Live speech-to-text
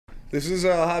This is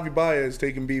Javi Baez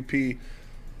taking BP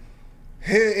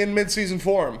in midseason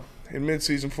form.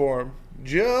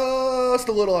 Just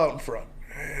a little out in front.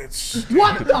 It's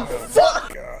what the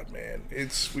fuck? God, man.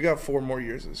 We got 4 more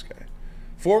years of this guy.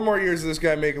 4 more years of this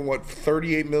guy making what,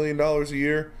 $38 million a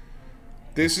year?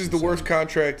 This is the worst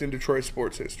contract in Detroit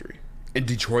sports history. In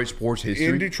Detroit sports history?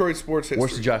 In Detroit sports history.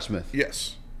 Worse than Josh Smith?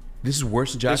 Yes. This is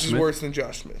worse than Josh Smith? This is worse than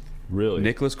Josh Smith. Really?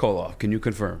 Nicholas Koloff, can you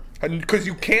confirm? Because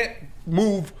you can't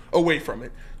move away from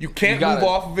it. You can't move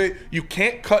off of it. You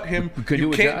can't cut him.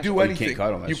 You can't do anything. You can't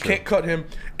cut him. You can't cut him.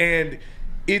 And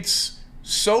it's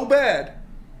so bad.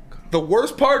 The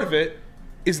worst part of it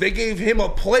is they gave him a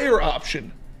player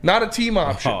option, not a team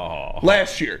option.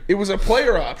 Last year, it was a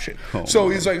player option. So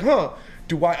he's like,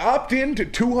 do I opt in to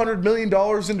 $200 million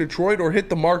in Detroit or hit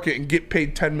the market and get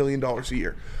paid $10 million a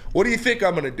year? What do you think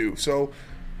I'm going to do? So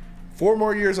 4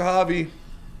 more years of Javi.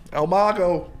 El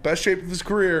Mago, best shape of his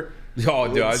career. Oh,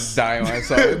 dude, I was dying when I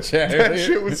saw the chat. That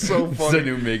shit was so funny. It's the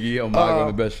new Miggy. El Mago,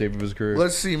 the best shape of his career.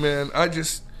 Let's see, man.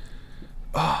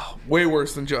 Way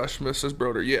worse than Josh Smith, says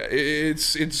Broder. Yeah,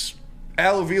 it's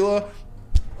Al Avila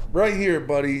right here,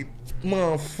 buddy.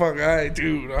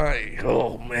 Motherfucker,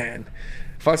 oh, man.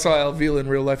 If I saw Al Avila in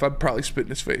real life, I'd probably spit in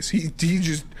his face. He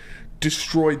just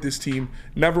destroyed this team.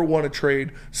 Never won a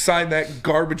trade. Signed that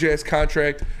garbage-ass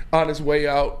contract on his way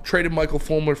out. Traded Michael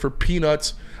Fulmer for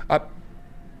peanuts.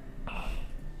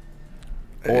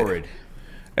 Horrid.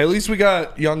 At least we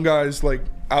got young guys. Like,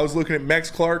 I was looking at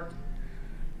Max Clark.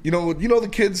 You know the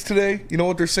kids today? You know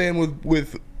what they're saying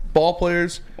with ball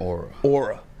players?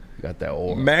 Aura. Got that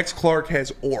aura. Max Clark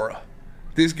has aura.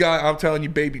 This guy, I'm telling you,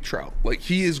 Baby Trout. Like,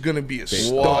 he is going to be a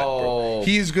stud, bro.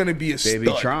 He is going to be a stud.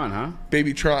 Baby Tron, huh?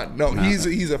 Baby Tron. No, he's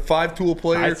a 5-tool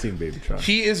player. I've seen Baby Tron.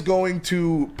 He is going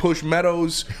to push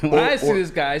Meadows. When I see this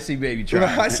guy, I see Baby Tron.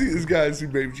 When I see this guy, I see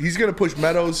Baby Tron. He's going to push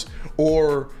Meadows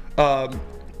or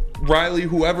Riley,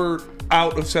 whoever,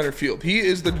 out of center field. He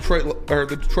is the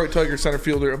Detroit Tigers center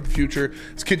fielder of the future.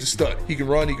 This kid's a stud. He can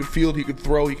run, he can field, he can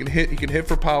throw, he can hit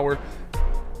for power.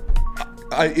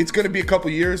 It's going to be a couple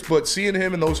years, but seeing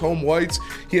him in those home whites,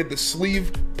 he had the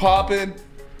sleeve popping,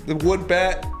 the wood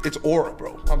bat, it's aura,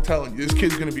 bro. I'm telling you, this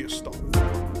kid's going to be a star.